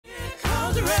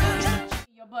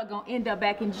motherfucker gonna end up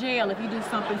back in jail if you do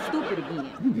something stupid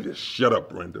again. You need to shut up,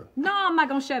 Brenda. No, I'm not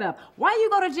gonna shut up. Why you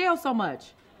go to jail so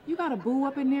much? You got a boo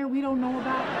up in there we don't know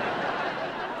about?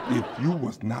 If you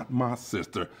was not my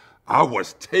sister, I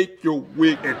would take your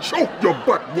wig and choke your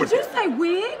butt with Did you it. say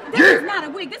wig? This is not a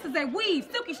wig. This is a weave.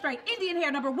 Silky straight Indian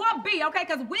hair number 1B, okay?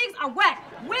 Because wigs are whack.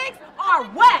 Wigs are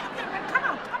whack. Come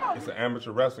on, come on. It's an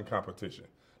amateur wrestling competition.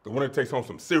 The winner takes home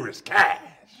some serious cash.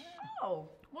 Oh,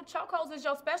 well, chokeholds is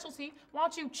your specialty. Why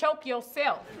don't you choke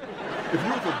yourself? If you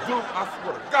was a dude, I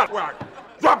swear to God, where I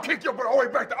drop kick your butt all the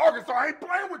way back to Arkansas, I ain't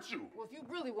playing with you. Well, if you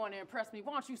really want to impress me,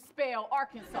 why don't you spell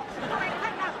Arkansas?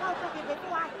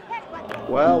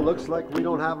 Well, looks like we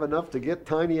don't have enough to get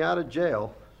Tiny out of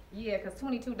jail. Yeah, because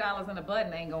 $22 in a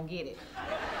button ain't gonna get it.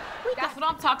 That's what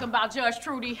I'm talking about, Judge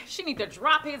Trudy. She need to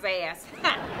drop his ass.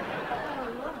 I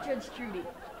love Judge Trudy.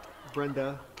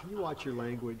 Brenda, can you watch your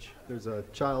language? There's a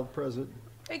child present.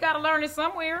 He gotta learn it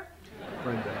somewhere.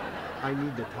 Brenda, I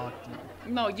need to talk to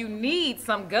you. No, you need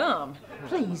some gum.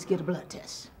 Please get a blood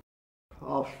test.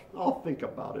 I'll think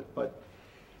about it, but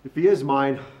if he is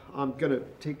mine, I'm gonna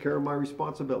take care of my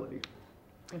responsibility.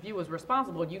 If you was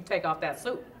responsible, you'd take off that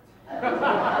suit.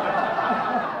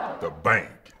 The bank.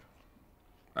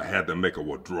 I had to make a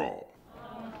withdrawal.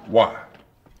 Why?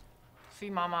 See,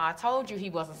 Mama, I told you he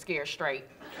wasn't scared straight.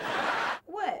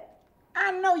 What?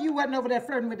 I know you wasn't over there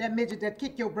flirting with that midget that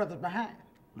kicked your brother behind.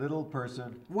 Little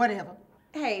person. Whatever.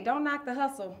 Hey, don't knock the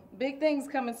hustle. Big things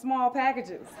come in small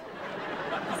packages.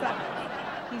 So,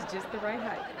 he's just the right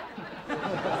height.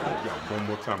 Yeah, one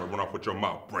more time and run off with your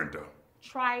mouth, Brenda.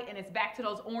 Try it, and it's back to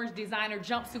those orange designer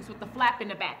jumpsuits with the flap in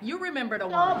the back. You remember the Oh,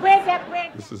 one. Brenda,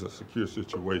 Brenda. This is a secure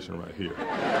situation right here. You need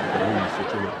to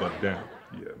sit your little butt down.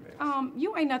 Yeah, man.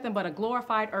 You ain't nothing but a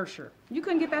glorified Ursher. You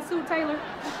couldn't get that suit tailored?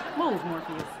 Move,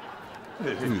 Morpheus.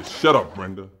 Hey, you need to shut up,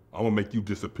 Brenda. I'm gonna make you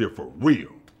disappear for real.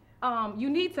 You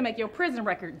need to make your prison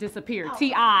record disappear,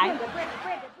 T.I. Brenda,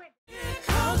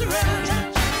 Brenda, Brenda.